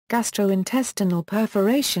Gastrointestinal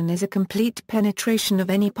perforation is a complete penetration of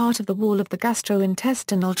any part of the wall of the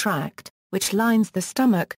gastrointestinal tract, which lines the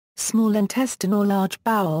stomach, small intestine or large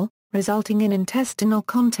bowel, resulting in intestinal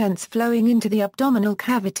contents flowing into the abdominal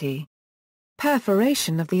cavity.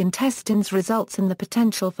 Perforation of the intestines results in the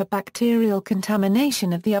potential for bacterial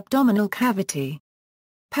contamination of the abdominal cavity.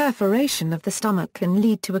 Perforation of the stomach can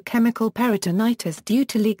lead to a chemical peritonitis due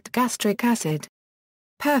to leaked gastric acid.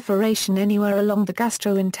 Perforation anywhere along the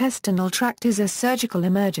gastrointestinal tract is a surgical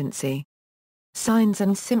emergency. Signs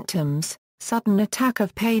and symptoms: sudden attack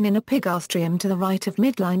of pain in epigastrium to the right of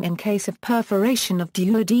midline in case of perforation of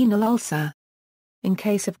duodenal ulcer. In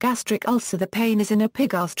case of gastric ulcer, the pain is in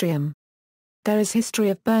epigastrium. There is history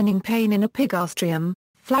of burning pain in epigastrium,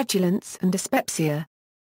 flatulence and dyspepsia.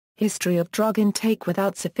 History of drug intake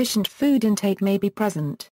without sufficient food intake may be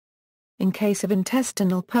present. In case of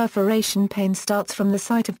intestinal perforation, pain starts from the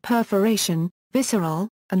site of perforation, visceral,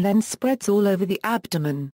 and then spreads all over the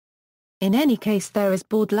abdomen. In any case, there is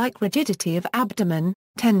board-like rigidity of abdomen,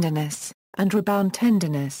 tenderness, and rebound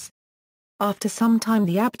tenderness. After some time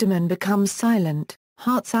the abdomen becomes silent,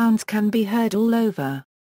 heart sounds can be heard all over.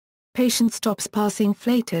 Patient stops passing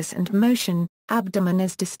flatus and motion, abdomen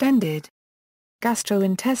is distended.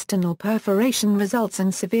 Gastrointestinal perforation results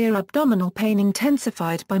in severe abdominal pain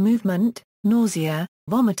intensified by movement, nausea,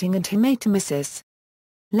 vomiting and hematemesis.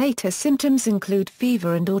 Later symptoms include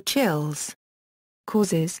fever and/or chills.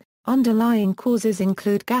 Causes: underlying causes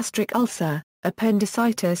include gastric ulcer,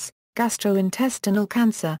 appendicitis, gastrointestinal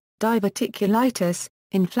cancer, diverticulitis,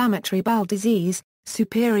 inflammatory bowel disease,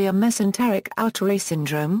 superior mesenteric artery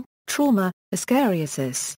syndrome, trauma,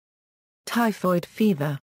 ascariasis. Typhoid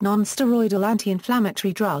fever. Non-steroidal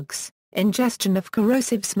anti-inflammatory drugs, ingestion of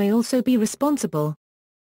corrosives may also be responsible.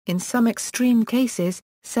 In some extreme cases,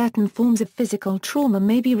 certain forms of physical trauma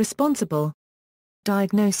may be responsible.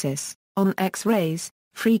 Diagnosis: on X-rays,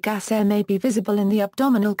 free gas air may be visible in the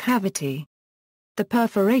abdominal cavity. The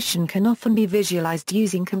perforation can often be visualized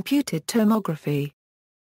using computed tomography.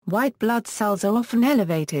 White blood cells are often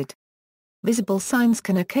elevated. Visible signs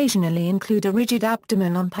can occasionally include a rigid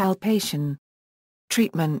abdomen on palpation.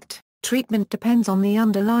 Treatment: treatment depends on the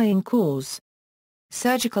underlying cause.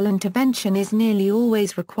 Surgical intervention is nearly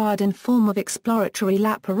always required in form of exploratory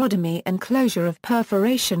laparotomy and closure of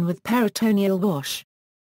perforation with peritoneal wash.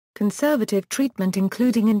 Conservative treatment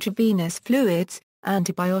including intravenous fluids,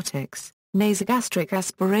 antibiotics, nasogastric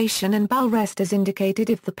aspiration and bowel rest is indicated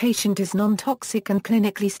if the patient is non-toxic and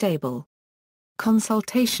clinically stable.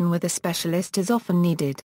 Consultation with a specialist is often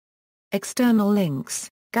needed. External links: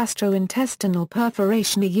 Gastrointestinal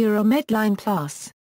perforation, a Euromedline Plus.